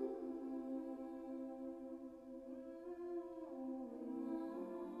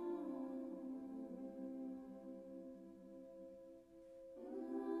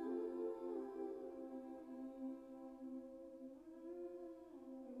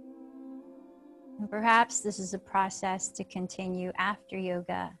 And perhaps this is a process to continue after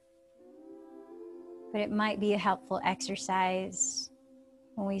yoga, but it might be a helpful exercise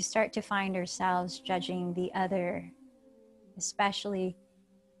when we start to find ourselves judging the other, especially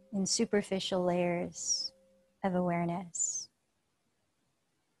in superficial layers of awareness.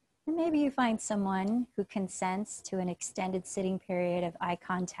 And maybe you find someone who consents to an extended sitting period of eye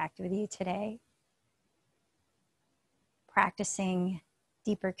contact with you today, practicing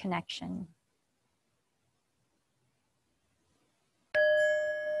deeper connection.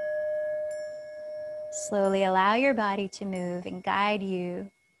 Slowly allow your body to move and guide you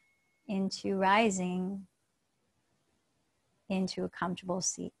into rising into a comfortable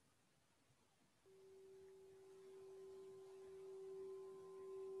seat.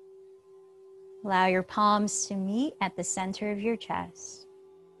 Allow your palms to meet at the center of your chest,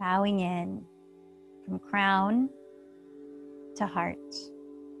 bowing in from crown to heart,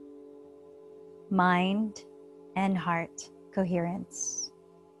 mind and heart coherence.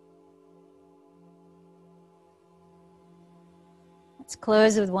 Let's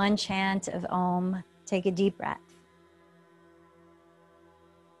close with one chant of Om. Take a deep breath.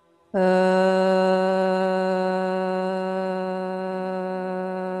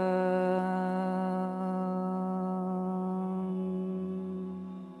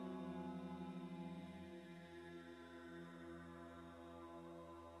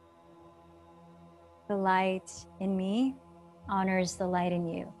 The light in me honors the light in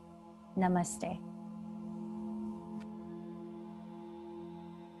you. Namaste.